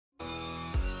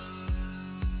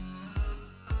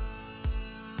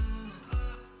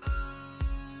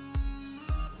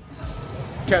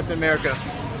Captain America.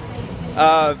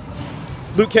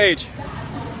 Luke Cage.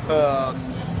 The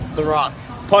Rock.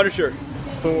 Punisher.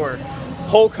 Thor.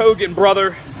 Hulk Hogan,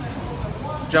 brother.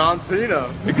 John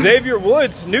Cena. Xavier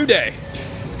Woods, New Day.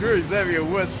 Screw Xavier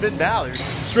Woods, Finn Balor.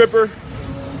 Stripper.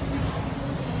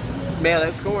 Male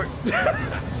escort.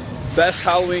 Best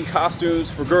Halloween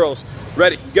costumes for girls.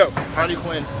 Ready, go. Harley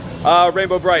Quinn.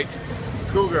 Rainbow Bright.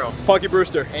 Schoolgirl. Punky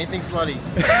Brewster. Anything slutty.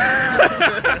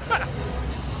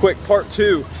 Quick, part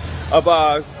 2 of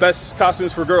best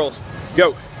costumes for girls.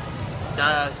 Go.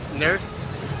 Nurse.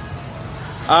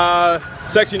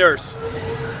 Sexy nurse.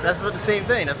 That's about the same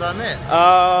thing. That's what I meant.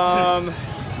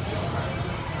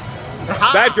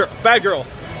 Bad girl. Bad girl.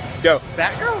 Go.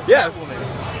 Batgirl? Yeah.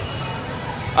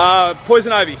 Catwoman.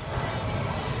 Poison Ivy.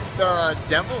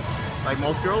 Devil. Like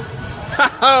most girls.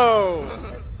 Oh.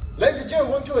 Ladies and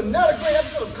gentlemen, welcome to another great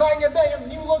episode of Clang and Bang, a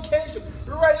new location.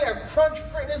 We're right here at Crunch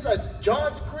Fitness at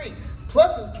Johns Creek,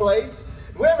 Plus's place.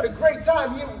 We're having a great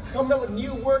time here. We're coming up with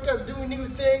new workouts, doing new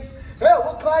things. Hell,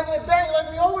 we're clanging and banging like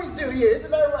we always do here.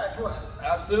 Isn't that right, Plus?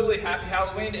 Absolutely. Happy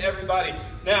Halloween to everybody.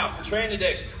 Now, for training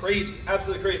today, it's crazy.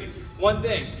 Absolutely crazy. One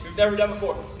thing we've never done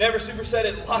before. Never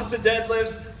supersetted. Lots of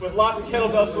deadlifts with lots of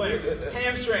kettlebell swings.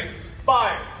 Hamstring.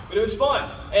 Fire. But it was fun.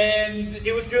 And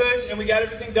it was good. And we got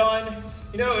everything done.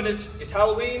 You know, and it's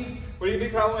Halloween. What do you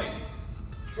think for Halloween?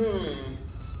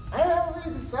 I haven't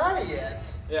really decided yet.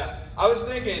 Yeah. I was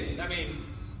thinking, I mean,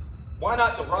 why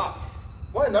not The Rock?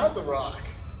 Why not The Rock?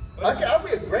 I'll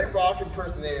be a great Rock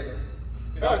impersonator.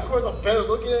 Of course, I'm better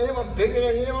looking than him, I'm bigger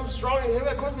than him, I'm stronger than him,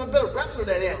 and of course I'm a better wrestler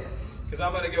than him. Because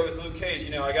I'm gonna go with Luke Cage. You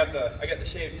know, I got the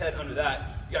shaved head under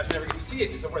that. You guys never get to see it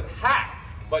because I wear the hat.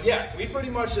 But yeah, we pretty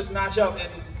much just match up, and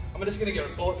I'm just gonna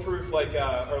get bulletproof, like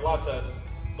or lots of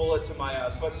bullets in my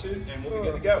sweatsuit, and we'll be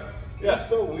good to go. Yeah. It's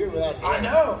so weird without hair. I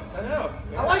know.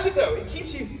 Yeah. I like it though. It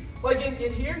keeps you like in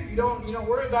here. You don't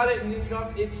worry about it, and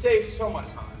it saves so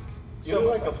much time. You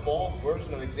look like a bald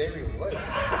version of Xavier Woods.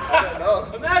 I don't know.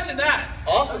 Imagine that.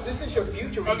 Austin, this is your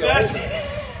future when you get older.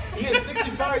 You're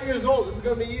 65 years old. This is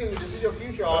going to be you. This is your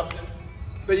future, Austin.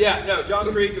 But yeah, no, Johns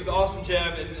Creek was an awesome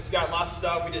gym. It's got lots of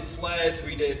stuff. We did sleds.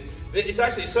 It's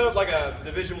actually set up like a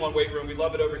Division I weight room. We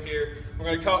love it over here. We're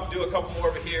going to do a couple more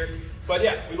over here. But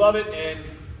yeah, we love it and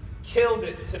killed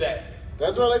it today.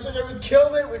 That's right, ladies and gentlemen, we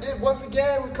killed it. We did once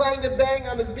again. We clanged and bang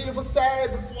on this beautiful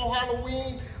Saturday before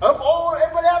Halloween.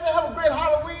 Everybody out there have a great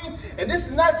Halloween. And this is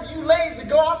the night for you ladies to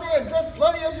go out there and dress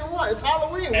slutty as you want. It's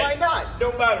Halloween, why not?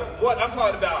 No matter what I'm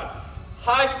talking about.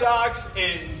 High socks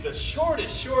and the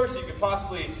shortest shorts you could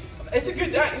possibly. It's a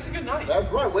good night. It's a good night. That's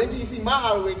right. Wait until you see my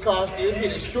Halloween costume. It'll be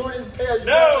the shortest pair you've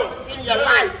ever seen in your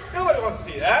life. Nobody wants to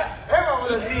see that.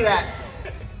 Everyone wants to see that.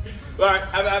 All right.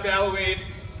 Have a happy Halloween.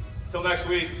 Till next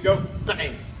week. Let's go.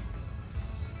 Bang.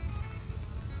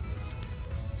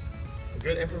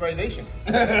 Good improvisation.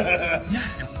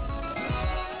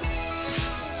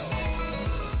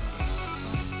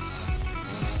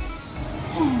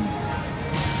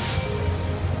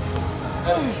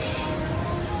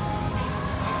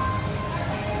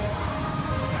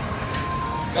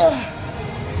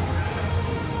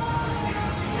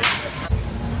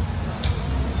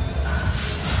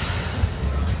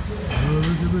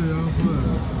 Look at me, I'm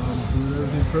blessed. I'm doing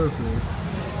everything perfect.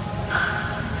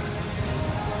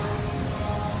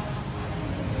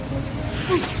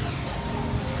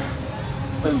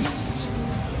 Boost.